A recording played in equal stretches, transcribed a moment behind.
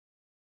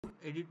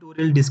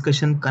Editorial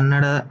discussion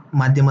Kannada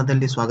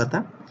ಮಾಧ್ಯಮದಲ್ಲಿ ಸ್ವಾಗತ.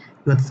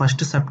 ಇವತ್ತು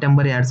 1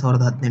 ಸೆಪ್ಟೆಂಬರ್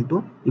 2018.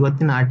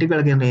 ಇವತ್ತಿನ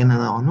ಆರ್ಟಿಕಲ್ಗೆ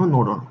ಏನದಾವನ್ನು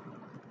ನೋಡೋಣ.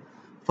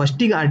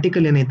 ಫಸ್ಟಿಗೆ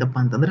ಆರ್ಟಿಕಲ್ ಏನೈತಪ್ಪ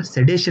ಅಂತಂದ್ರೆ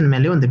ಸೆಡೇಷನ್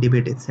ಮೇಲೆ ಒಂದು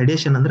ಡಿಬೇಟ್ ಐತಿ.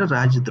 ಸೆಡೇಷನ್ ಅಂದ್ರೆ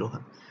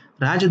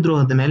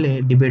ರಾಜದ್ರೋಹದ ಮೇಲೆ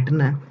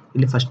ಡಿಬೇಟನ್ನ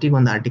ಇಲ್ಲಿ ಫಸ್ಟಿಗೆ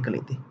ಒಂದು ಆರ್ಟಿಕಲ್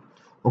ಐತಿ.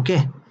 ಓಕೆ,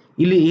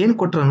 ಇಲ್ಲಿ ಏನು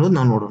ಕೊಟ್ಟರು ಅನ್ನೋದು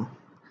ನಾವು ನೋಡೋಣ.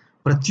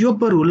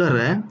 ಪ್ರತಿಯೊಬ್ಬ ರೂಲರ್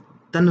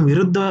ತನ್ನ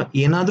ವಿರುದ್ಧ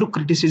ಏನಾದರೂ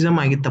ಕ್ರಿಟಿಸಿಸಮ್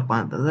ಆಗಿತ್ತಪ್ಪ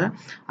ಅಂತಂದ್ರೆ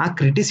ಆ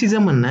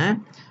ಕ್ರಿಟಿಸಿಸಮನ್ನ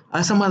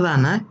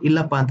ಅಸಮಾಧಾನ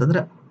ಇಲ್ಲಪ್ಪ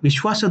ಅಂತಂದ್ರೆ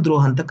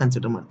ವಿಶ್ವಾಸದ್ರೋಹ ಅಂತ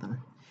ಕನ್ಸಿಡರ್ ಮಾಡ್ತಾನೆ.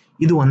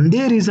 ಇದು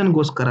ಒಂದೇ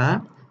ರೀಸನ್ಗೋಸ್ಕರ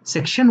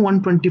ಸೆಕ್ಷನ್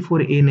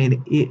 124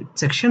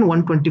 ಸೆಕ್ಷನ್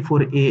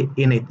 124A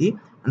ಏನೈತಿ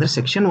ಅಂದ್ರೆ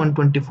ಸೆಕ್ಷನ್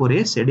 124A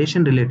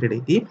ಸೆಡೇಷನ್ ರಿಲೇಟೆಡ್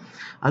ಐತಿ.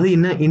 ಅದು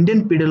ಇನ್ನು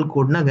ಇಂಡಿಯನ್ ಪೀನಲ್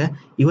ಕೋಡ್ನಾಗ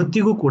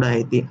ಇವತ್ತಿಗೂ ಕೂಡ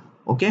ಐತಿ.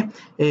 ಓಕೆ,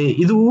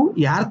 ಇದು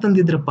ಯಾರು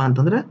ತಂದಿದ್ರಪ್ಪ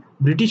ಅಂತಂದ್ರೆ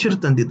ಬ್ರಿಟಿಷರು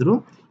ತಂದಿದ್ರು.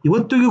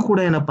 ಇವತ್ತಿಗೂ ಕೂಡ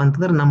ಏನಪ್ಪಾ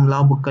ಅಂತಂದ್ರೆ ನಮ್ಮ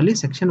ಲಾ ಬುಕ್ ಅಲ್ಲಿ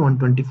ಸೆಕ್ಷನ್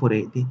 124A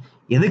ಐತಿ.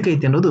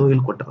 ಎದಕ್ಕೈತಿ ಅನ್ನೋದು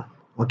ಇಲ್ಲಿ ಕೊಟ್ಟರ.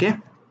 ಓಕೆ,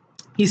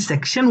 ಈ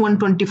ಸೆಕ್ಷನ್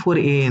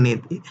 124A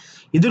ಏನೈತಿ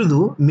ಇದ್ರದ್ದು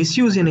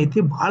ಮಿಸ್ಯೂಸ್ ಏನೈತಿ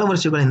ಬಹಳ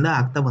ವರ್ಷಗಳಿಂದ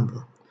ಆಗ್ತಾ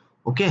ಬಂದದು.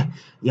 ಓಕೆ,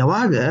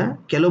 ಯಾವಾಗ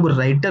ಕೆಲವೊಬ್ರು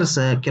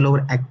ರೈಟರ್ಸ್,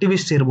 ಕೆಲವೊಬ್ರು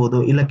ಆಕ್ಟಿವಿಸ್ಟ್ ಇರ್ಬೋದು,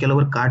 ಇಲ್ಲ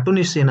ಕೆಲವೊಬ್ರು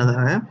ಕಾರ್ಟೂನಿಸ್ಟ್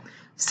ಏನದಾರ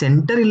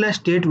ಸೆಂಟರ್ ಇಲ್ಲ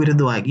ಸ್ಟೇಟ್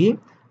ವಿರುದ್ಧವಾಗಿ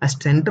ಆ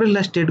ಸೆಂಟ್ರಲ್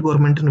ಇಲ್ಲ ಸ್ಟೇಟ್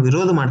ಗೌರ್ಮೆಂಟ್ನ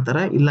ವಿರೋಧ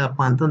ಮಾಡ್ತಾರೆ,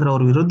 ಇಲ್ಲಪ್ಪ ಅಂತಂದ್ರೆ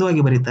ಅವ್ರ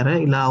ವಿರುದ್ಧವಾಗಿ ಬರೀತಾರೆ,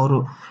 ಇಲ್ಲ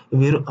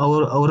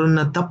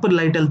ಅವರನ್ನ ತಪ್ಪು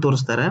ಲೈಟಲ್ಲಿ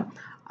ತೋರಿಸ್ತಾರೆ.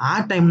 ಆ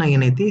ಟೈಮ್ನಾಗ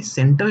ಏನೈತಿ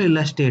ಸೆಂಟ್ರಲ್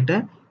ಇಲ್ಲ ಸ್ಟೇಟ್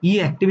ಈ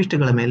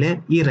ಆಕ್ಟಿವಿಸ್ಟ್ಗಳ ಮೇಲೆ,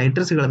 ಈ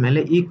ರೈಟರ್ಸ್ಗಳ ಮೇಲೆ,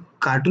 ಈ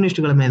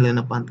ಕಾರ್ಟೂನಿಸ್ಟ್ಗಳ ಮೇಲೆ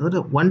ಏನಪ್ಪಾ ಅಂತಂದ್ರೆ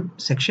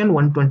ಸೆಕ್ಷನ್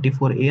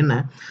 124A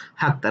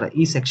ಹಾಕ್ತಾರೆ.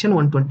 ಈ ಸೆಕ್ಷನ್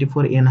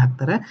 124A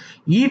ಹಾಕ್ತಾರೆ.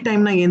 ಈ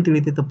ಟೈಮ್ನಾಗ ಏನು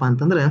ತಿಳಿತೈತಪ್ಪ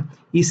ಅಂತಂದ್ರೆ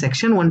ಈ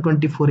ಸೆಕ್ಷನ್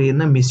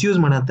 124A ಮಿಸ್ಯೂಸ್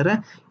ಮಾಡತ್ತಾರೆ.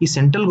 ಈ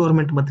ಸೆಂಟ್ರಲ್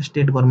ಗೌರ್ಮೆಂಟ್ ಮತ್ತು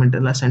ಸ್ಟೇಟ್ ಗೌರ್ಮೆಂಟ್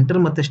ಎಲ್ಲ,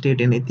 ಸೆಂಟ್ರಲ್ ಮತ್ತು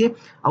ಸ್ಟೇಟ್ ಏನೈತಿ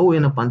ಅವು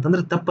ಏನಪ್ಪಾ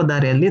ಅಂತಂದ್ರೆ ತಪ್ಪು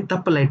ದಾರಿಯಲ್ಲಿ,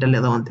 ತಪ್ಪು ಲೈಟಲ್ಲಿ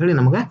ಅದಾವ ಅಂತ ಹೇಳಿ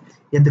ನಮಗೆ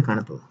ಎದ್ದು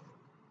ಕಾಣ್ತದೆ.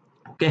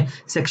 ಓಕೆ,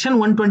 ಸೆಕ್ಷನ್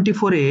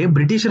 124A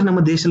ಬ್ರಿಟಿಷರು ನಮ್ಮ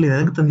ದೇಶದಲ್ಲಿ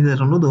ಎದಕ್ಕೆ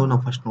ತಂದಿದ್ದಾರೆ ಅನ್ನೋದು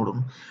ನಾವು ಫಸ್ಟ್ ನೋಡೋಣ.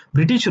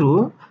 ಬ್ರಿಟಿಷರು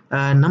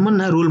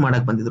ನಮ್ಮನ್ನ ರೂಲ್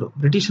ಮಾಡಕ್ ಬಂದಿದ್ರು.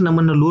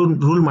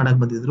 ರೂಲ್ ಮಾಡಕ್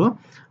ಬಂದಿದ್ರು.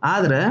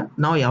 ಆದ್ರೆ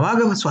ನಾವು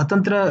ಯಾವಾಗ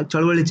ಸ್ವಾತಂತ್ರ್ಯ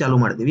ಚಳವಳಿ ಚಾಲೂ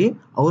ಮಾಡಿದ್ವಿ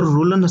ಅವ್ರ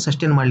ರೂಲನ್ನು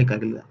ಸಸ್ಟೈನ್ ಮಾಡ್ಲಿಕ್ಕೆ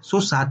ಆಗಿಲ್ಲ. ಸೊ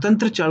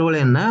ಸ್ವಾತಂತ್ರ್ಯ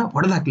ಚಳವಳಿಯನ್ನ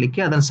ಹೊಡೆದು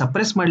ಹಾಕ್ಲಿಕ್ಕೆ, ಅದನ್ನ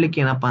ಸಪ್ರೆಸ್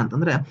ಮಾಡ್ಲಿಕ್ಕೆ ಏನಪ್ಪಾ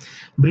ಅಂತಂದ್ರೆ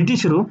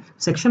ಬ್ರಿಟಿಷರು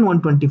ಸೆಕ್ಷನ್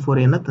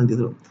 124A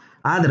ತಂದಿದ್ರು.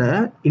 ಆದ್ರೆ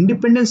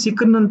ಇಂಡಿಪೆಂಡೆನ್ಸ್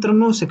ಸಿಕ್ಕ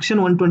ನಂತರನು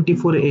ಸೆಕ್ಷನ್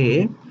 124A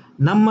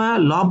ನಮ್ಮ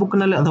ಲಾ ಬುಕ್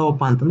ನಲ್ಲಿ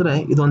ಅದಾವಪ್ಪ ಅಂತಂದ್ರೆ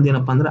ಇದೊಂದು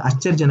ಏನಪ್ಪಾ ಅಂದ್ರೆ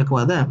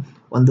ಆಶ್ಚರ್ಯಜನಕವಾದ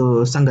ಒಂದು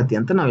ಸಂಗತಿ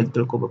ಅಂತ ನಾವು ಇಲ್ಲಿ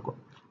ತಿಳ್ಕೊಬೇಕು.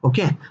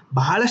 ಓಕೆ,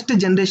 ಬಹಳಷ್ಟು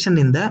ಜನರೇಷನ್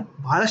ಇಂದ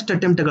ಬಹಳಷ್ಟು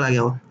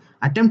ಅಟೆಂಪ್ಟ್ಗಳಾಗ್ಯಾವ.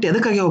 ಅಟೆಂಪ್ಟ್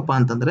ಎದಕ್ಕಾಗ್ಯಾವಪ್ಪ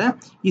ಅಂತಂದ್ರೆ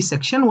ಈ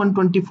ಸೆಕ್ಷನ್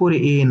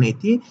 124A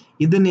ಏನೈತಿ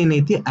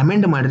ಇದನ್ನೇನೈತಿ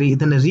ಅಮೆಂಡ್ ಮಾಡ್ರಿ,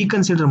 ಇದನ್ನ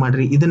ರೀಕನ್ಸಿಡರ್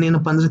ಮಾಡ್ರಿ,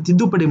 ಇದನ್ನೇನಪ್ಪ ಅಂದ್ರೆ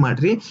ತಿದ್ದುಪಡಿ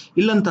ಮಾಡ್ರಿ,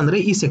 ಇಲ್ಲಂತಂದ್ರೆ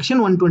ಈ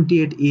ಸೆಕ್ಷನ್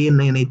 128A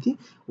ಏನೈತಿ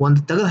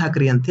ಒಂದು ತೆಗೆದು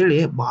ಹಾಕ್ರಿ ಅಂತ ಹೇಳಿ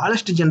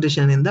ಬಹಳಷ್ಟು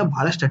ಜನರೇಷನ್ ಇಂದ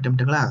ಬಹಳಷ್ಟು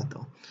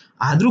ಅಟೆಂಪ್ಟ್ಗಳಾಗತ್ತವ.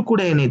 ಆದ್ರೂ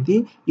ಕೂಡ ಏನೈತಿ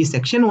ಈ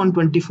ಸೆಕ್ಷನ್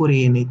 124A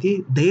ಏನೈತಿ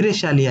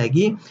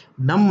ಧೈರ್ಯಶಾಲಿಯಾಗಿ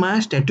ನಮ್ಮ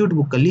ಸ್ಟ್ಯಾಟ್ಯೂಟ್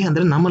ಬುಕ್ ಅಲ್ಲಿ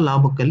ಅಂದ್ರೆ ನಮ್ಮ ಲಾ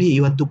ಬುಕ್ ಅಲ್ಲಿ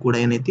ಇವತ್ತು ಕೂಡ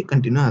ಏನೈತಿ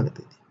ಕಂಟಿನ್ಯೂ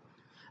ಆಗತೈತಿ.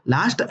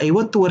 ಲಾಸ್ಟ್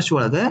 50 ವರ್ಷ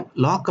ಒಳಗೆ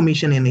ಲಾ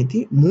ಕಮಿಷನ್ ಏನೈತಿ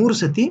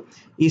 3 ಸತಿ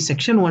ಈ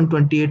ಸೆಕ್ಷನ್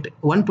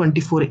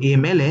 124A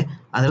ಮೇಲೆ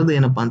ಅದರದ್ದು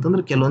ಏನಪ್ಪಾ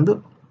ಅಂತಂದ್ರೆ ಕೆಲವೊಂದು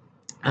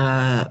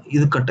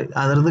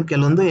ಅದರದ್ದು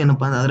ಕೆಲವೊಂದು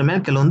ಏನಪ್ಪಾ ಅದ್ರ ಮೇಲೆ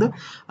ಕೆಲವೊಂದು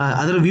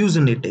ಅದರ ವ್ಯೂಸ್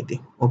ಅನ್ನು ಇಟ್ಟೈತಿ.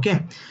 ಓಕೆ,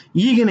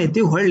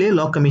 ಈಗೇನೈತಿ ಹೊಳ್ಳಿ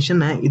ಲಾ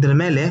ಕಮಿಷನ್ ಇದ್ರ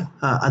ಮೇಲೆ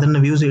ಅದನ್ನ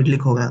ವ್ಯೂಸ್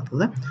ಇಡ್ಲಿಕ್ಕೆ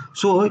ಹೋಗತ್ತದ.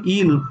 ಸೊ ಈ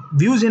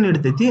ವ್ಯೂಸ್ ಏನ್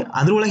ಇಡ್ತೈತಿ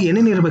ಅದ್ರೊಳಗೆ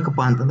ಏನೇನು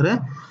ಇರ್ಬೇಕಪ್ಪ ಅಂತಂದ್ರೆ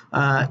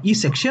ಈ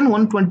ಸೆಕ್ಷನ್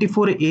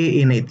 124A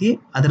ಏನೈತಿ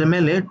ಅದರ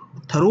ಮೇಲೆ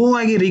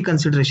ಥರೋವಾಗಿ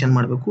ರೀಕನ್ಸಿಡರೇಷನ್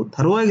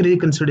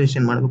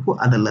ಮಾಡಬೇಕು.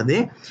 ಅದಲ್ಲದೆ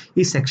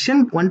ಈ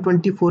ಸೆಕ್ಷನ್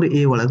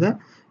 124A ಒಳಗೆ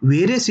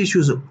ವೇರಿಯಸ್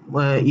ಇಶ್ಯೂಸ್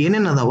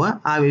ಏನೇನು ಅದಾವ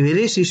ಆ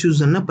ವೇರಿಯಸ್ ಇಶ್ಯೂಸ್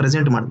ಅನ್ನ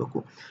ಪ್ರೆಸೆಂಟ್ ಮಾಡಬೇಕು.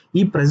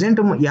 ಈ ಪ್ರೆಸೆಂಟ್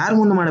ಯಾರ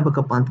ಮುಂದೆ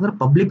ಮಾಡಬೇಕಪ್ಪ ಅಂತಂದ್ರೆ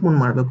ಪಬ್ಲಿಕ್ ಮುಂದೆ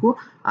ಮಾಡಬೇಕು.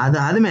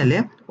 ಅದಾದ್ಮೇಲೆ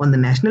ಒಂದು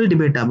ನ್ಯಾಷನಲ್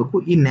ಡಿಬೇಟ್ ಆಗಬೇಕು.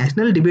 ಈ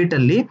ನ್ಯಾಷನಲ್ ಡಿಬೇಟ್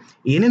ಅಲ್ಲಿ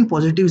ಏನೇನು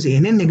ಪಾಸಿಟಿವ್ಸ್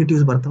ಏನೇನು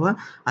ನೆಗೆಟಿವ್ಸ್ ಬರ್ತಾವ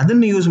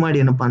ಅದನ್ನ ಯೂಸ್ ಮಾಡಿ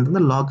ಏನಪ್ಪಾ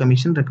ಅಂತಂದ್ರೆ ಲಾ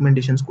ಕಮಿಷನ್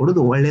ರೆಕಮೆಂಡೇಶನ್ಸ್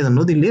ಕೊಡೋದು ಒಳ್ಳೇದು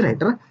ಅನ್ನೋದು ಇಲ್ಲಿ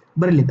ರೈಟರ್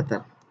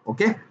ಬರಲಿಕ್ಕತ್ತಾರ.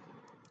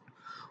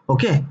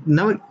 ಓಕೆ,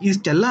 ನಾವು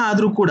ಇಷ್ಟೆಲ್ಲ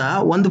ಆದ್ರೂ ಕೂಡ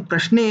ಒಂದು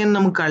ಪ್ರಶ್ನೆ ಏನ್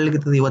ನಮ್ಗೆ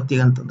ಕಾಡ್ಲಿಕ್ಕತ್ತದ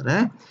ಇವತ್ತಿಗೆ ಅಂತಂದ್ರೆ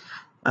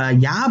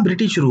ಯಾವ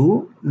ಬ್ರಿಟಿಷರು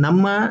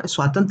ನಮ್ಮ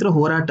ಸ್ವಾತಂತ್ರ್ಯ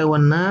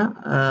ಹೋರಾಟವನ್ನ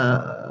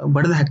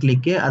ಬಡ್ದು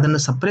ಹಾಕ್ಲಿಕ್ಕೆ, ಅದನ್ನ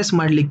ಸಪ್ರೆಸ್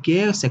ಮಾಡ್ಲಿಕ್ಕೆ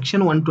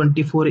ಸೆಕ್ಷನ್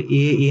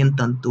 124A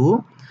ಅಂತಂತು,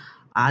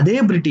 ಅದೇ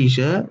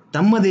ಬ್ರಿಟಿಷ್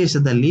ತಮ್ಮ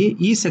ದೇಶದಲ್ಲಿ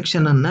ಈ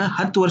ಸೆಕ್ಷನ್ ಅನ್ನ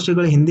 10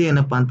 ವರ್ಷಗಳ ಹಿಂದೆ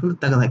ಏನಪ್ಪಾ ಅಂತಂದ್ರೆ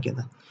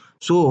ತೆಗೆದುಹಾಕ್ಯದ.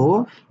 ಸೊ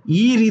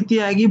ಈ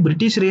ರೀತಿಯಾಗಿ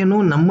ಬ್ರಿಟಿಷರೇನು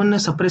ನಮ್ಮನ್ನ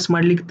ಸಪ್ರೆಸ್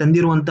ಮಾಡ್ಲಿಕ್ಕೆ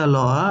ತಂದಿರುವಂತ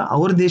ಲಾ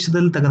ಅವ್ರ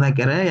ದೇಶದಲ್ಲಿ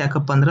ತೆಗೆದುಹಾಕ್ಯಾರ.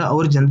 ಯಾಕಪ್ಪ ಅಂದ್ರೆ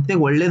ಅವ್ರ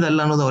ಜನತೆಗೆ ಒಳ್ಳೇದಲ್ಲ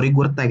ಅನ್ನೋದು ಅವ್ರಿಗೆ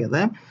ಗೊತ್ತಾಗ್ಯದ.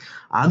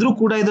 ಆದ್ರೂ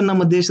ಕೂಡ ಇದು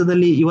ನಮ್ಮ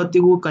ದೇಶದಲ್ಲಿ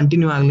ಇವತ್ತಿಗೂ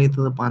ಕಂಟಿನ್ಯೂ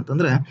ಆಗ್ಲಿತ್ತದಪ್ಪ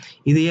ಅಂತಂದ್ರೆ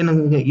ಇದೇನು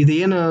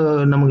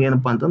ನಮಗೆ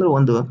ಏನಪ್ಪಾ ಅಂತಂದ್ರೆ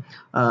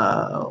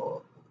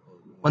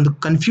ಒಂದು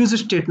ಕನ್ಫ್ಯೂಸ್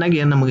ಸ್ಟೇಟ್ನಾಗ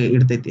ಏನ್ ನಮಗೆ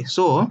ಇಡ್ತೈತಿ.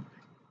 ಸೊ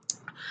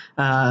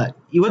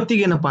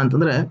ಇವತ್ತಿಗೇನಪ್ಪಾ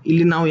ಅಂತಂದ್ರೆ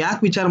ಇಲ್ಲಿ ನಾವು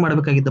ಯಾಕೆ ವಿಚಾರ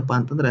ಮಾಡ್ಬೇಕಾಗಿತ್ತಪ್ಪ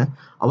ಅಂತಂದ್ರೆ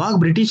ಅವಾಗ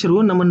ಬ್ರಿಟಿಷರು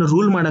ನಮ್ಮನ್ನು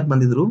ರೂಲ್ ಮಾಡಕ್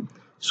ಬಂದಿದ್ರು.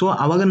 ಸೊ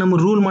ಅವಾಗ ನಮ್ಮ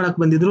ರೂಲ್ ಮಾಡಕ್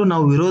ಬಂದಿದ್ರು,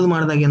 ನಾವು ವಿರೋಧ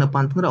ಮಾಡಿದಾಗ ಏನಪ್ಪಾ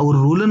ಅಂತಂದ್ರೆ ಅವ್ರ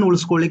ರೂಲನ್ನು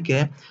ಉಳಿಸ್ಕೊಳ್ಳಿಕ್ಕೆ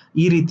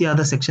ಈ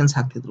ರೀತಿಯಾದ ಸೆಕ್ಷನ್ಸ್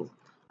ಹಾಕ್ತಿದ್ರು.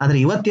 ಆದ್ರೆ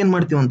ಇವತ್ತೇನ್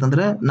ಮಾಡ್ತೀವಿ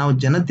ಅಂತಂದ್ರೆ ನಾವು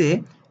ಜನತೆ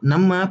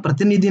ನಮ್ಮ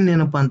ಪ್ರತಿನಿಧಿನ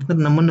ಏನಪ್ಪಾ ಅಂತಂದ್ರೆ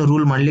ನಮ್ಮನ್ನು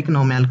ರೂಲ್ ಮಾಡ್ಲಿಕ್ಕೆ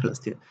ನಾವು ಮ್ಯಾಲೆ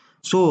ಕಳಿಸ್ತೀವಿ.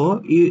 ಸೊ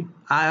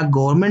ಆ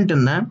ಗೌರ್ಮೆಂಟ್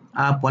ಅನ್ನ,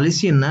 ಆ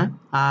ಪಾಲಿಸಿಯನ್ನ,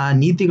 ಆ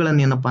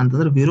ನೀತಿಗಳನ್ನ ಏನಪ್ಪಾ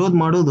ಅಂತಂದ್ರೆ ವಿರೋಧ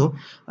ಮಾಡೋದು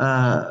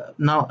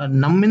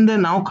ನಮ್ಮಿಂದ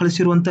ನಾವು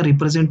ಕಳಿಸಿರುವಂತ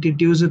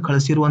ರಿಪ್ರೆಸೆಂಟೇಟಿವ್ಸ್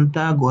ಕಳಿಸಿರುವಂತ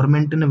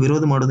ಗೌರ್ಮೆಂಟ್ ನ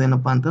ವಿರೋಧ ಮಾಡೋದು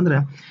ಏನಪ್ಪಾ ಅಂತಂದ್ರೆ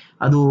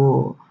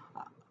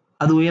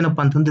ಅದು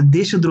ಏನಪ್ಪಾ ಅಂತಂದ್ರೆ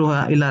ದೇಶದ್ರೋಹ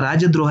ಇಲ್ಲ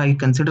ರಾಜದ್ರೋಹ ಆಗಿ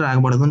ಕನ್ಸಿಡರ್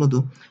ಆಗಬಾರ್ದು ಅನ್ನೋದು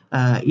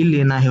ಇಲ್ಲಿ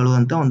ನಾ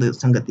ಹೇಳುವಂತ ಒಂದು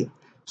ಸಂಗತಿ.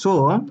 ಸೊ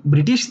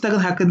ಬ್ರಿಟಿಷ್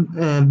ತೆಗೆದು ಹಾಕಿದ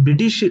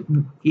ಬ್ರಿಟಿಷ್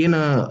ಏನು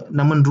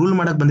ನಮ್ಮನ್ನು ರೂಲ್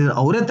ಮಾಡಕ್ ಬಂದಿದ್ರು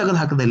ಅವರೇ ತೆಗೆದು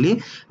ಹಾಕದಲ್ಲಿ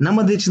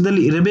ನಮ್ಮ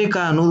ದೇಶದಲ್ಲಿ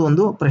ಇರಬೇಕಾ ಅನ್ನೋದು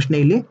ಒಂದು ಪ್ರಶ್ನೆ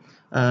ಇಲ್ಲಿ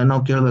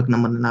ನಾವು ಕೇಳ್ಬೇಕು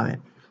ನಮ್ಮನ್ನು ನಾವೇ.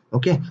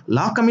 ಓಕೆ,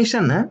 ಲಾ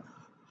ಕಮಿಷನ್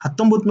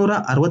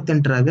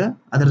 1968ರಾಗ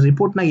ಅದರ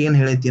ರಿಪೋರ್ಟ್ನಾಗ ಏನು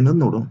ಹೇಳೈತಿ ಅನ್ನೋದು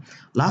ನೋಡು.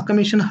 ಲಾ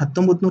ಕಮಿಷನ್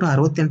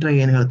 1968ರಾಗ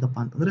ಏನು ಹೇಳ್ತಪ್ಪ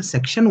ಅಂತಂದ್ರೆ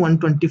ಸೆಕ್ಷನ್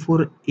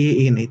 124A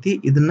ಏನೈತಿ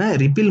ಇದನ್ನ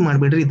ರಿಪೀಲ್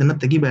ಮಾಡಬೇಡ್ರಿ, ಇದನ್ನ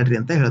ತೆಗಿಬೇಡ್ರಿ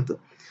ಅಂತ ಹೇಳ್ತು.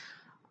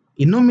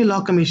 ಇನ್ನೊಮ್ಮೆ ಲಾ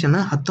ಕಮಿಷನ್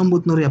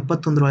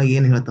 1971ರೊಳಗೆ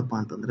ಏನು ಹೇಳ್ತಪ್ಪ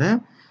ಅಂತಂದ್ರೆ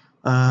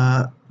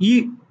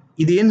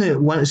ಇದೇನು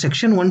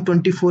ಸೆಕ್ಷನ್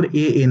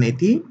 124A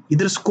ಏನೈತಿ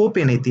ಇದ್ರ ಸ್ಕೋಪ್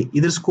ಏನೈತಿ,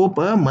 ಇದ್ರ ಸ್ಕೋಪ್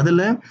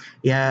ಮೊದಲ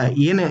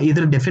ಏನು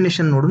ಇದ್ರ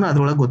ಡೆಫಿನೇಷನ್ ನೋಡೋಣ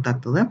ಅದ್ರೊಳಗೆ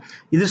ಗೊತ್ತಾಗ್ತದೆ.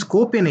 ಇದ್ರ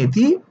ಸ್ಕೋಪ್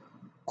ಏನೈತಿ,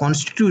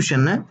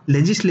 ಕಾನ್ಸ್ಟಿಟ್ಯೂಷನ್,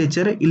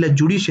 ಲೆಜಿಸ್ಲೇಚರ್ ಇಲ್ಲ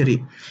ಜುಡಿಷರಿ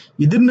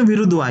ಇದ್ರ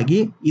ವಿರುದ್ಧವಾಗಿ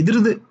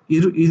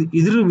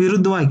ಇದ್ರ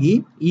ವಿರುದ್ಧವಾಗಿ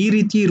ಈ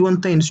ರೀತಿ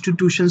ಇರುವಂತ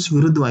ಇನ್ಸ್ಟಿಟ್ಯೂಷನ್ಸ್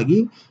ವಿರುದ್ಧವಾಗಿ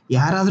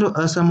ಯಾರಾದ್ರೂ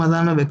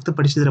ಅಸಮಾಧಾನ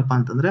ವ್ಯಕ್ತಪಡಿಸಿದ್ರಪ್ಪ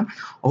ಅಂತಂದ್ರೆ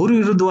ಅವ್ರ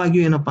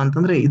ವಿರುದ್ಧವಾಗಿ ಏನಪ್ಪಾ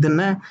ಅಂತಂದ್ರೆ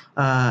ಇದನ್ನ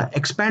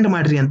ಎಕ್ಸ್ಪ್ಯಾಂಡ್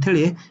ಮಾಡ್ರಿ ಅಂತ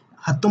ಹೇಳಿ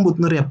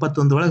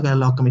 1971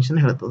 ಲಾ ಕಮಿಷನ್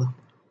ಹೇಳ್ತದ.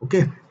 ಓಕೆ,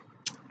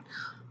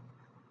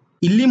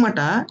 ಇಲ್ಲಿ ಮಠ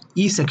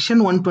ಈ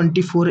ಸೆಕ್ಷನ್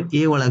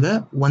 124A ಒಳಗ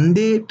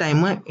ಒಂದೇ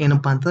ಟೈಮ್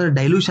ಏನಪ್ಪಾ ಅಂತಂದ್ರೆ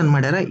ಡೈಲ್ಯೂಷನ್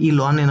ಮಾಡ್ಯಾರ, ಈ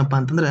ಲಾನ್ ಏನಪ್ಪಾ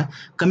ಅಂತಂದ್ರೆ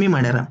ಕಮ್ಮಿ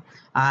ಮಾಡ್ಯಾರ.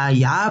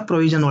 ಯಾವ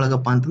ಪ್ರೊವಿಷನ್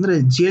ಒಳಗಪ್ಪ ಅಂತಂದ್ರೆ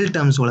ಜೇಲ್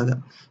ಟರ್ಮ್ಸ್ ಒಳಗ.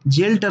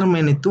 ಜೇಲ್ ಟರ್ಮ್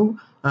ಏನಿತ್ತು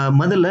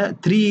ಮೊದಲ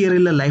 3 ಇಯರ್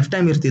ಇಲ್ಲ ಲೈಫ್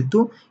ಟೈಮ್ ಇರ್ತಿತ್ತು,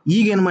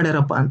 ಈಗ ಏನ್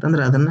ಮಾಡ್ಯಾರಪ್ಪ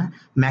ಅಂತಂದ್ರೆ ಅದನ್ನ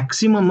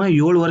ಮ್ಯಾಕ್ಸಿಮಮ್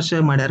 7 ವರ್ಷ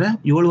ಮಾಡ್ಯಾರ,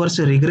 7 ವರ್ಷ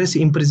ರಿಗ್ರೆಸ್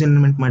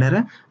ಇಂಪ್ರಿಸನ್ಮೆಂಟ್ ಮಾಡ್ಯಾರ,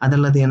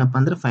 ಅದಲ್ಲದೆ ಏನಪ್ಪಾ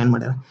ಅಂದ್ರೆ ಫೈನ್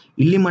ಮಾಡ್ಯಾರ.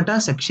 ಇಲ್ಲಿ ಮಠ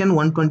ಸೆಕ್ಷನ್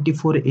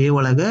 124A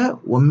ಒಳಗ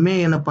ಒಮ್ಮೆ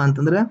ಏನಪ್ಪಾ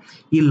ಅಂತಂದ್ರೆ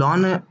ಈ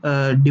ಲಾನ್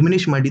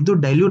ಡಿಮಿನಿಷ್ ಮಾಡಿದ್ದು,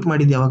 ಡೈಲ್ಯೂಟ್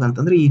ಮಾಡಿದ್ದು ಯಾವಾಗ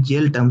ಅಂತಂದ್ರೆ ಈ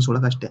ಜೇಲ್ ಟರ್ಮ್ಸ್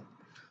ಒಳಗ ಅಷ್ಟೇ.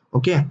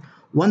 ಓಕೆ,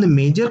 ಒಂದು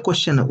ಮೇಜರ್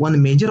ಕ್ವಶನ್, ಒಂದು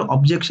ಮೇಜರ್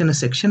ಅಬ್ಜೆಕ್ಷನ್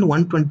ಸೆಕ್ಷನ್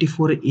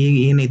 124A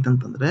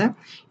ಏನೈತಂತಂದ್ರೆ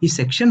ಈ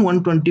ಸೆಕ್ಷನ್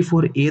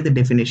 124A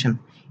ಡೆಫಿನೇಷನ್,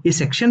 ಈ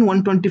ಸೆಕ್ಷನ್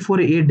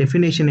 124A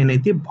ಡೆಫಿನೇಷನ್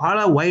ಏನೈತಿ ಬಹಳ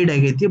ವೈಡ್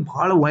ಆಗೈತಿ,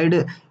 ಬಹಳ ವೈಡ್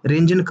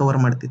ರೇಂಜನ್ನು ಕವರ್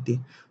ಮಾಡ್ತೈತಿ.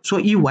 ಸೊ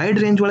ಈ ವೈಡ್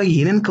ರೇಂಜ್ ಒಳಗೆ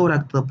ಏನೇನು ಕವರ್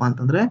ಆಗ್ತದಪ್ಪ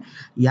ಅಂತಂದ್ರೆ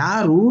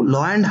ಯಾರು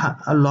law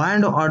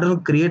and order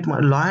create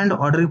law and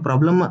order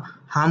problem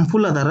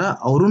harmful ಅದಾರ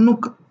ಅವ್ರನ್ನು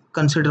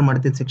ಕನ್ಸಿಡರ್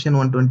ಮಾಡ್ತೈತಿ ಸೆಕ್ಷನ್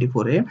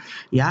 124A.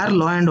 ಯಾರು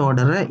ಲಾ ಆ್ಯಂಡ್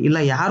ಆರ್ಡರ್ ಇಲ್ಲ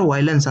ಯಾರು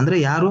ವೈಲೆನ್ಸ್ ಅಂದ್ರೆ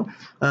ಯಾರು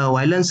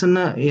ವೈಲೆನ್ಸನ್ನ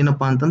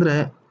ಏನಪ್ಪಾ ಅಂತಂದ್ರೆ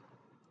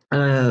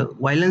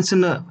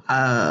ವೈಲೆನ್ಸನ್ನ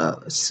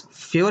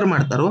ಫೇವರ್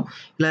ಮಾಡ್ತಾರೋ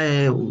ಇಲ್ಲ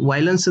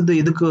ವೈಲೆನ್ಸ್ದು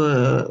ಇದಕ್ಕೆ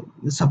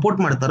ಸಪೋರ್ಟ್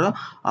ಮಾಡ್ತಾರೋ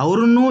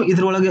ಅವ್ರನ್ನು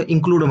ಇದ್ರೊಳಗೆ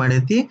ಇನ್ಕ್ಲೂಡ್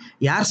ಮಾಡೈತಿ,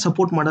 ಯಾರು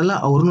ಸಪೋರ್ಟ್ ಮಾಡಲ್ಲ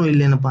ಅವ್ರನ್ನು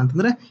ಇಲ್ಲಿ ಏನಪ್ಪಾ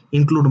ಅಂತಂದ್ರೆ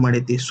ಇನ್ಕ್ಲೂಡ್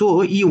ಮಾಡೈತಿ. ಸೊ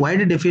ಈ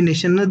ವೈಡ್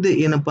ಡೆಫಿನೇಷನ್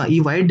ಏನಪ್ಪಾ, ಈ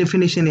ವೈಡ್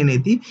ಡೆಫಿನೇಷನ್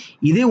ಏನೈತಿ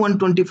ಇದೇ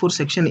 124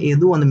 ಸೆಕ್ಷನ್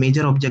ಇದು ಒಂದು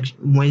ಮೇಜರ್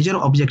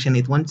ಅಬ್ಜೆಕ್ಷನ್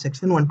ಐತಿ.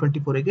 ಸೆಕ್ಷನ್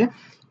 124ಗೆ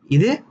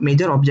ಇದೇ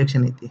ಮೇಜರ್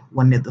ಅಬ್ಜೆಕ್ಷನ್ ಐತಿ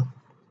ಒಂದೇದು.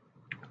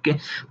 ಓಕೆ,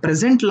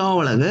 ಪ್ರೆಸೆಂಟ್ ಲಾ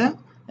ಒಳಗೆ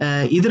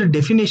ಇದ್ರ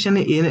ಡೆಫಿನೇಷನ್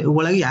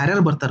ಒಳಗೆ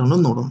ಯಾರ್ಯಾರು ಬರ್ತಾರ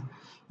ಅನ್ನೋದು ನೋಡೋಣ.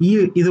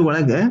 ಇದ್ರ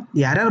ಒಳಗೆ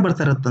ಯಾರ್ಯಾರು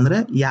ಬರ್ತಾರತ್ತಂದ್ರೆ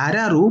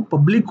ಯಾರ್ಯಾರು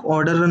ಪಬ್ಲಿಕ್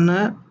ಆರ್ಡರನ್ನ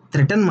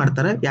ಥ್ರೆಟನ್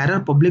ಮಾಡ್ತಾರೆ,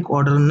 ಯಾರ್ಯಾರು ಪಬ್ಲಿಕ್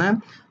ಆರ್ಡರನ್ನ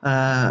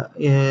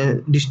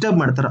ಡಿಸ್ಟರ್ಬ್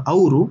ಮಾಡ್ತಾರೆ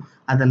ಅವರು,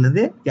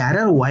 ಅದಲ್ಲದೆ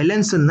ಯಾರ್ಯಾರು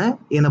ವೈಲೆನ್ಸನ್ನ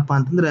ಏನಪ್ಪಾ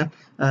ಅಂತಂದ್ರೆ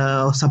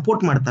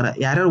ಸಪೋರ್ಟ್ ಮಾಡ್ತಾರೆ,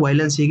 ಯಾರ್ಯಾರು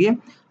ವೈಲೆನ್ಸಿಗೆ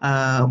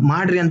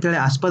ಮಾಡ್ರಿ ಅಂತೇಳಿ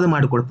ಆಸ್ಪದ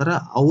ಮಾಡಿಕೊಡ್ತಾರ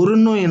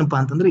ಅವ್ರನ್ನು ಏನಪ್ಪಾ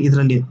ಅಂತಂದ್ರೆ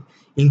ಇದರಲ್ಲಿ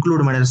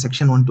ಇನ್ಕ್ಲೂಡ್ ಮಾಡ್ಯಾರ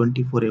ಸೆಕ್ಷನ್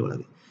 124A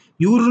ಒಳಗೆ.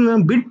 ಇವ್ರನ್ನ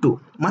ಬಿಟ್ಟು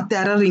ಮತ್ತೆ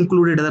ಯಾರ್ಯಾರು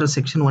ಇನ್ಕ್ಲೂಡೆಡ್ ಅದಾರ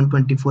ಸೆಕ್ಷನ್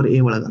 124A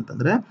ಒಳಗೆ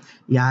ಅಂತಂದ್ರೆ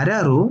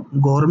ಯಾರ್ಯಾರು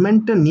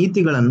ಗೌರ್ಮೆಂಟ್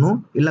ನೀತಿಗಳನ್ನು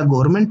ಇಲ್ಲ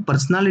ಗೌರ್ಮೆಂಟ್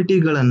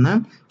ಪರ್ಸನಾಲಿಟಿಗಳನ್ನ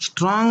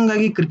ಸ್ಟ್ರಾಂಗ್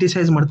ಆಗಿ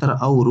ಕ್ರಿಟಿಸೈಸ್ ಮಾಡ್ತಾರ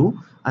ಅವರು,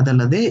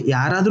 ಅದಲ್ಲದೆ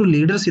ಯಾರಾದ್ರೂ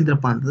ಲೀಡರ್ಸ್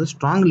ಇದ್ರಪ್ಪ ಅಂತಂದ್ರೆ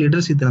ಸ್ಟ್ರಾಂಗ್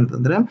ಲೀಡರ್ಸ್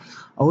ಇದ್ರಂತಂದ್ರೆ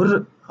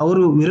ಅವ್ರ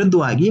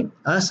ವಿರುದ್ಧವಾಗಿ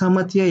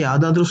ಅಸಮ್ಮತಿಯ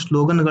ಯಾವ್ದಾದ್ರು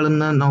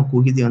ಸ್ಲೋಗನ್ಗಳನ್ನ ನಾವು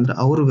ಕೂಗಿದೀವಿ ಅಂದ್ರೆ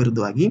ಅವ್ರ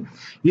ವಿರುದ್ಧವಾಗಿ,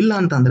 ಇಲ್ಲ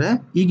ಅಂತಂದ್ರೆ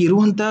ಈಗ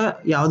ಇರುವಂತ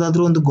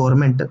ಯಾವ್ದಾದ್ರು ಒಂದು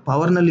ಗೌರ್ಮೆಂಟ್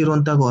ಪವರ್ನಲ್ಲಿ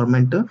ಇರುವಂತ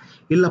ಗೌರ್ಮೆಂಟ್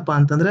ಇಲ್ಲಪ್ಪ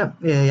ಅಂತಂದ್ರೆ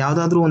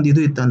ಯಾವ್ದಾದ್ರು ಒಂದು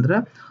ಇದು ಇತ್ತಂದ್ರೆ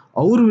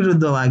ಅವ್ರ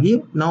ವಿರುದ್ಧವಾಗಿ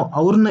ನಾವು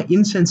ಅವ್ರನ್ನ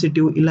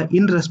ಇನ್ಸೆನ್ಸಿಟಿವ್ ಇಲ್ಲ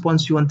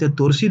ಇನ್ರೆಸ್ಪಾನ್ಸಿವ್ ಅಂತ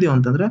ತೋರಿಸಿದೇವು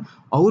ಅಂತಂದ್ರೆ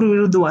ಅವ್ರ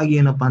ವಿರುದ್ಧವಾಗಿ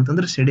ಏನಪ್ಪಾ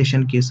ಅಂತಂದ್ರೆ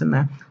ಸೆಡಿಷನ್ ಕೇಸನ್ನ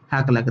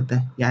ಹಾಕಲಾಗುತ್ತೆ.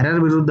 ಯಾರ್ಯಾರ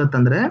ವಿರುದ್ಧ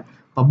ಅಂತಂದ್ರೆ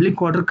ಪಬ್ಲಿಕ್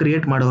ಆರ್ಡರ್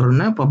ಕ್ರಿಯೇಟ್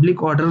ಮಾಡೋರನ್ನ,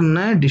 ಪಬ್ಲಿಕ್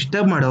ಆರ್ಡರ್ನ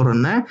ಡಿಸ್ಟರ್ಬ್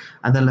ಮಾಡೋರನ್ನ,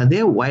 ಅದಲ್ಲದೆ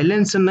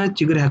ವೈಲೆನ್ಸ್ ಅನ್ನ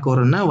ಚಿಗುರಿ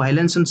ಹಾಕೋರನ್ನ,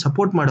 ವೈಲೆನ್ಸ್ ಅನ್ನ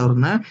ಸಪೋರ್ಟ್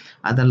ಮಾಡೋರನ್ನ,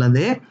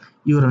 ಅದಲ್ಲದೆ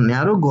ಇವ್ರನ್ನ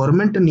ಯಾರು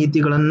ಗೌರ್ಮೆಂಟ್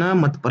ನೀತಿಗಳನ್ನ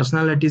ಮತ್ತು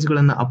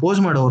ಪರ್ಸನಾಲಿಟೀಸ್ಗಳನ್ನ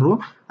ಅಪೋಸ್ ಮಾಡೋರು,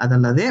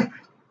 ಅದಲ್ಲದೆ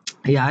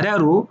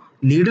ಯಾರ್ಯಾರು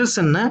ಲೀಡರ್ಸ್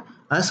ಅನ್ನ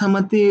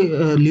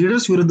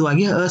ಲೀಡರ್ಸ್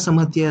ವಿರುದ್ಧವಾಗಿ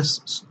ಅಸಮ್ಮತಿಯ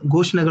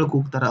ಘೋಷಣೆಗಳು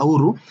ಕೂಗ್ತಾರ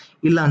ಅವರು,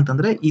 ಇಲ್ಲ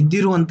ಅಂತಂದ್ರೆ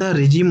ಇದ್ದಿರುವಂತ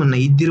ರೆಜಿಮನ್ನ,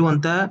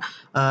 ಇದ್ದಿರುವಂತ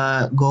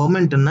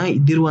ಗವರ್ಮೆಂಟ್ ಅನ್ನ,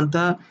 ಇದ್ದಿರುವಂತ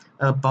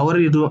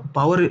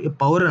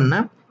ಪವರ್ ಅನ್ನ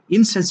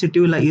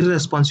ಇನ್ಸೆನ್ಸಿಟಿವ್ ಇಲ್ಲ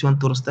ಇರ್ರೆಸ್ಪಾನ್ಸಿವ್ ಅಂತ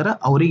ತೋರಿಸ್ತಾರ,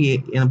 ಅವರಿಗೆ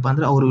ಏನಪ್ಪಾ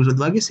ಅಂದ್ರೆ ಅವ್ರ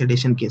ವಿರುದ್ಧವಾಗಿ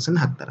ಸೆಡಿಷನ್ ಕೇಸನ್ನು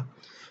ಹಾಕ್ತಾರೆ.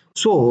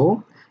 ಸೊ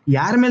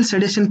ಯಾರ ಮೇಲೆ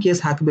ಸೆಡಿಷನ್ ಕೇಸ್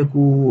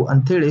ಹಾಕಬೇಕು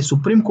ಅಂತೇಳಿ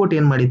ಸುಪ್ರೀಂ ಕೋರ್ಟ್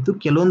ಏನ್ ಮಾಡಿತ್ತು,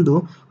 ಕೆಲವೊಂದು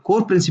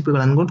ಕೋರ್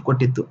ಪ್ರಿನ್ಸಿಪಲ್ಗಳನ್ನು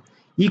ಕೊಟ್ಟಿತ್ತು.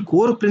 ಈ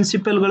ಕೋರ್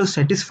ಪ್ರಿನ್ಸಿಪಲ್ಗಳು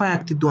ಸ್ಯಾಟಿಸ್ಫೈ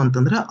ಆಗ್ತಿತ್ತು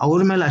ಅಂತಂದ್ರೆ ಅವ್ರ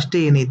ಮೇಲೆ ಅಷ್ಟೇ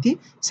ಏನೈತಿ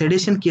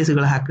ಸೆಡಿಷನ್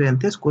ಕೇಸ್ಗಳು ಹಾಕ್ರಿ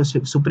ಅಂತ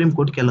ಸುಪ್ರೀಂ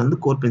ಕೋರ್ಟ್ ಕೆಲವೊಂದು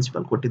ಕೋರ್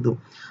ಪ್ರಿನ್ಸಿಪಲ್ ಕೊಟ್ಟಿದ್ದು.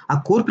 ಆ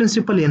ಕೋರ್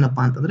ಪ್ರಿನ್ಸಿಪಲ್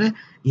ಏನಪ್ಪಾ ಅಂತಂದ್ರೆ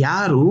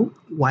ಯಾರು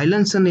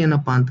ವೈಲೆನ್ಸ್ ಅನ್ನ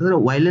ಏನಪ್ಪಾ ಅಂತಂದ್ರೆ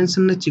ವೈಲೆನ್ಸ್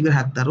ಅನ್ನ ಚಿಗುರು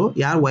ಹಾಕ್ತಾರೋ,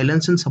 ಯಾರು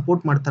ವೈಲೆನ್ಸ್ ಅನ್ನ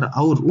ಸಪೋರ್ಟ್ ಮಾಡ್ತಾರ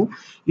ಅವರು,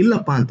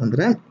 ಇಲ್ಲಪ್ಪಾ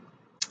ಅಂತಂದ್ರೆ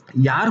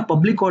ಯಾರು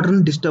ಪಬ್ಲಿಕ್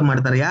ಆರ್ಡರ್ನ ಡಿಸ್ಟರ್ಬ್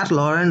ಮಾಡ್ತಾರೆ, ಯಾರು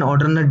ಲಾ ಆ್ಯಂಡ್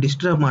ಆರ್ಡರ್ನ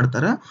ಡಿಸ್ಟರ್ಬ್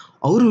ಮಾಡ್ತಾರ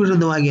ಅವ್ರ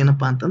ವಿರುದ್ಧವಾಗಿ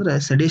ಏನಪ್ಪಾ ಅಂತಂದ್ರೆ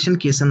ಸೆಡಿಷನ್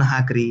ಕೇಸನ್ನು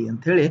ಹಾಕ್ರಿ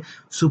ಅಂತ ಹೇಳಿ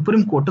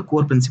ಸುಪ್ರೀಂ ಕೋರ್ಟ್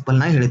ಕೋರ್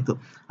ಪ್ರಿನ್ಸಿಪಲ್ನ ಹೇಳಿತ್ತು.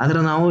 ಆದ್ರೆ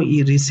ನಾವು ಈ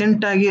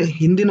ರೀಸೆಂಟ್ ಆಗಿ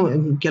ಹಿಂದಿನ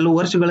ಕೆಲವು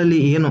ವರ್ಷಗಳಲ್ಲಿ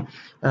ಏನು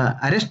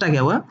ಅರೆಸ್ಟ್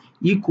ಆಗ್ಯಾವ,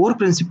 ಈ ಕೋರ್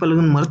ಪ್ರಿನ್ಸಿಪಲ್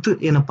ಮರೆತು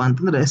ಏನಪ್ಪಾ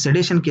ಅಂತಂದ್ರೆ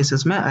ಸೆಡಿಷನ್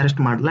ಕೇಸಸ್ ಮೇಲೆ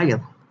ಅರೆಸ್ಟ್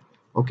ಮಾಡಲಾಗ್ಯದ.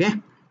 ಓಕೆ,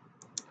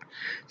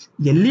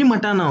 ಎಲ್ಲಿ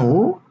ಮಠ ನಾವು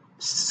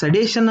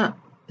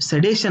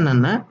ಸೆಡೇಷನ್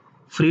ಅನ್ನ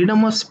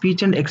freedom of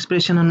speech and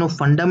expression ಅನ್ನೋ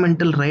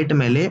ಫಂಡಮೆಂಟಲ್ ರೈಟ್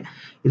ಮೇಲೆ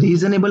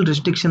ರೀಸನೇಬಲ್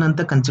ರಿಸ್ಟ್ರಿಕ್ಷನ್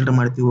ಅಂತ ಕನ್ಸಿಡರ್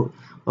ಮಾಡ್ತೀವಿ.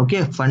 ಓಕೆ,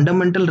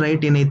 ಫಂಡಮೆಂಟಲ್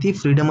ರೈಟ್ ಏನೈತಿ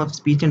freedom of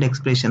speech and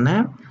expression,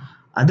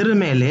 ಅದರ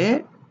ಮೇಲೆ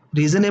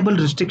ರೀಸನೇಬಲ್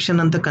ರಿಸ್ಟ್ರಿಕ್ಷನ್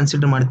ಅಂತ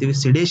ಕನ್ಸಿಡರ್ ಮಾಡ್ತೀವಿ.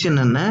 ಸೆಡೇಷನ್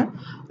ಅನ್ನ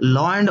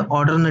ಲಾ ಅಂಡ್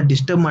ಆರ್ಡರ್ನ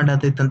ಡಿಸ್ಟರ್ಬ್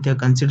ಮಾಡತೈತೆ ಅಂತ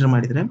ಕನ್ಸಿಡರ್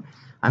ಮಾಡಿದ್ರೆ,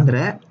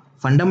 ಅಂದ್ರೆ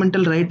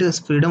fundamental right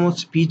freedom of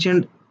speech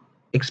and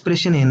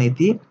expression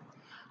ಏನೈತಿ,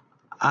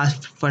 ಆ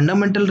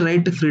fundamental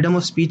right freedom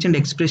of speech and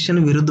expression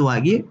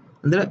ವಿರುದ್ಧವಾಗಿ,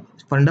 ಅಂದ್ರೆ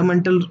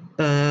fundamental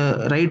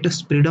right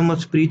freedom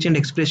of speech and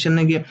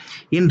ಎಕ್ಸ್ಪ್ರೆಷನ್ಗೆ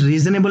ಏನು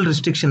ರೀಸನೇಬಲ್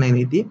ರಿಸ್ಟ್ರಿಕ್ಷನ್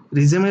ಏನೈತಿ,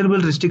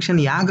 ರೀಸನೇಬಲ್ ರಿಸ್ಟ್ರಿಕ್ಷನ್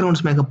ಯಾವ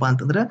ಗ್ರೌಂಡ್ಸ್ ಮ್ಯಾಗಪ್ಪ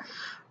ಅಂತಂದ್ರೆ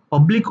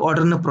ಪಬ್ಲಿಕ್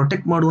ಆರ್ಡರ್ನ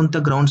ಪ್ರೊಟೆಕ್ಟ್ ಮಾಡುವಂಥ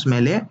ಗ್ರೌಂಡ್ಸ್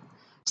ಮೇಲೆ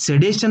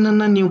ಸೆಡೇಷನ್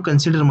ಅನ್ನ ನೀವು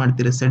ಕನ್ಸಿಡರ್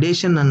ಮಾಡ್ತೀರಿ.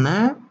 ಸೆಡೇಷನ್ ಅನ್ನ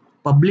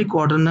ಪಬ್ಲಿಕ್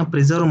ಆರ್ಡರ್ನ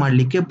ಪ್ರಿಸರ್ವ್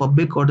ಮಾಡಲಿಕ್ಕೆ,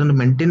 ಪಬ್ಲಿಕ್ ಆರ್ಡರ್ನ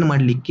ಮೇಂಟೈನ್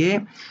ಮಾಡಲಿಕ್ಕೆ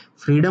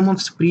freedom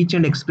of speech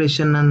and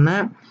expression ಅನ್ನ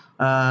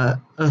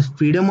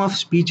freedom of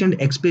speech and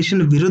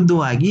expression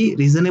ವಿರುದ್ಧವಾಗಿ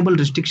ರೀಸನೇಬಲ್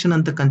ರಿಸ್ಟ್ರಿಕ್ಷನ್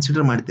ಅಂತ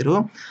ಕನ್ಸಿಡರ್ ಮಾಡ್ತಿರೋ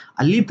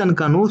ಅಲ್ಲಿ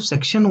ತನಕನೂ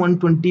ಸೆಕ್ಷನ್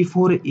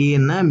 124A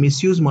ಅನ್ನ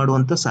ಮಿಸ್ಯೂಸ್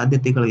ಮಾಡುವಂಥ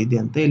ಸಾಧ್ಯತೆಗಳಿದೆ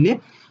ಅಂತ ಇಲ್ಲಿ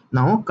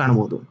ನಾವು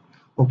ಕಾಣ್ಬೋದು.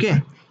 ಓಕೆ,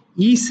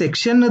 ಈ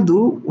ಸೆಕ್ಷನ್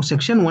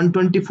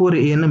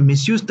 124A ಅನ್ನ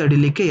ಮಿಸ್ಯೂಸ್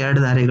ತಡಿಲಿಕ್ಕೆ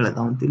 2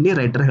 ದಾರಿಗಳದಾವ ಅಂತ ಇಲ್ಲಿ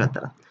ರೈಟರ್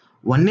ಹೇಳ್ತಾರೆ.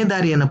 ಒಂದನೇ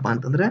ದಾರಿ ಏನಪ್ಪಾ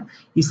ಅಂತಂದ್ರೆ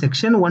ಈ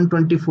ಸೆಕ್ಷನ್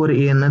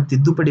 124A ಅನ್ನ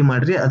ತಿದ್ದುಪಡಿ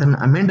ಮಾಡ್ರಿ, ಅದನ್ನ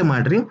ಅಮೆಂಡ್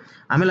ಮಾಡ್ರಿ,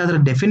 ಆಮೇಲೆ ಅದರ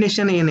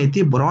ಡೆಫಿನೇಷನ್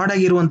ಏನೈತಿ ಬ್ರಾಡ್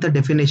ಆಗಿರುವಂತ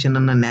ಡೆಫಿನೇಷನ್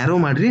ಅನ್ನ ನ್ಯಾರೋ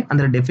ಮಾಡ್ರಿ,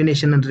 ಅಂದ್ರೆ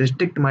ಡೆಫಿನೇಷನ್ ಅನ್ನು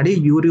ರೆಸ್ಟ್ರಿಕ್ಟ್ ಮಾಡಿ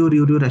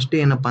ಇವ್ರು ಅಷ್ಟೇ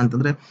ಏನಪ್ಪಾ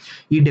ಅಂತಂದ್ರೆ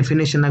ಈ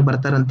ಡೆಫಿನೇಷನ್ ಆಗಿ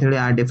ಬರ್ತಾರ ಅಂತ ಹೇಳಿ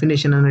ಆ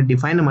ಡೆಫಿನೇಷನ್ ಅನ್ನು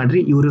ಡಿಫೈನ್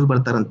ಮಾಡ್ರಿ, ಇವ್ರು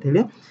ಬರ್ತಾರ ಅಂತ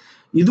ಹೇಳಿ.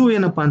 ಇದು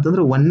ಏನಪ್ಪಾ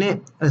ಅಂತಂದ್ರೆ ಒಂದೇ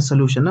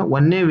ಸೊಲ್ಯೂಷನ್,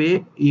 ಒಂದೇ ವೇ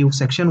ಈ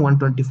ಸೆಕ್ಷನ್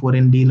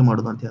 124 ಡೀಲ್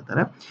ಮಾಡೋದು ಅಂತ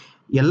ಹೇಳ್ತಾರೆ.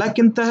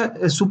 ಎಲ್ಲಕ್ಕಿಂತ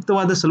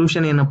ಸೂಕ್ತವಾದ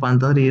ಸೊಲ್ಯೂಷನ್ ಏನಪ್ಪಾ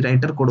ಅಂತಂದ್ರೆ ಈ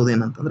ರೈಟರ್ ಕೊಡೋದು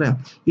ಏನಂತಂದ್ರೆ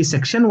ಈ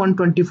ಸೆಕ್ಷನ್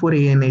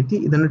 124A ಏನೈತಿ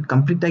ಇದನ್ನ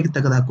ಕಂಪ್ಲೀಟ್ ಆಗಿ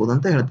ತೆಗೆದುಹಾಕೋದು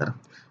ಅಂತ ಹೇಳ್ತಾರೆ.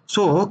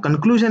 ಸೊ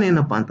ಕನ್ಕ್ಲೂಷನ್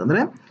ಏನಪ್ಪಾ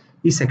ಅಂತಂದ್ರೆ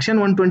ಈ ಸೆಕ್ಷನ್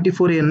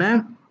 124A ಅನ್ನ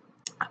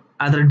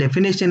ಅದರ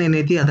ಡೆಫಿನೇಷನ್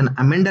ಏನೈತಿ ಅದನ್ನ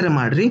ಅಮೆಂಡರ್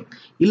ಮಾಡ್ರಿ,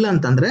 ಇಲ್ಲ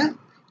ಅಂತಂದ್ರೆ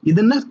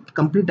ಇದನ್ನ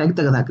ಕಂಪ್ಲೀಟ್ ಆಗಿ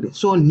ತೆಗೆದುಹಾಕ್ರಿ.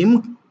 ಸೊ ನಿಮ್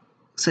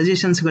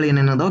ಸಜೆಷನ್ಸ್ಗಳು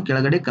ಏನೇನದಾವ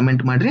ಕೆಳಗಡೆ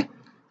ಕಮೆಂಟ್ ಮಾಡ್ರಿ,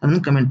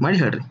 ಅದನ್ನ ಕಮೆಂಟ್ ಮಾಡಿ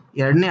ಹೇಳ್ರಿ.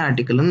 2ನೇ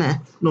ಆರ್ಟಿಕಲ್ ಅನ್ನ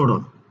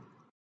ನೋಡೋಣ.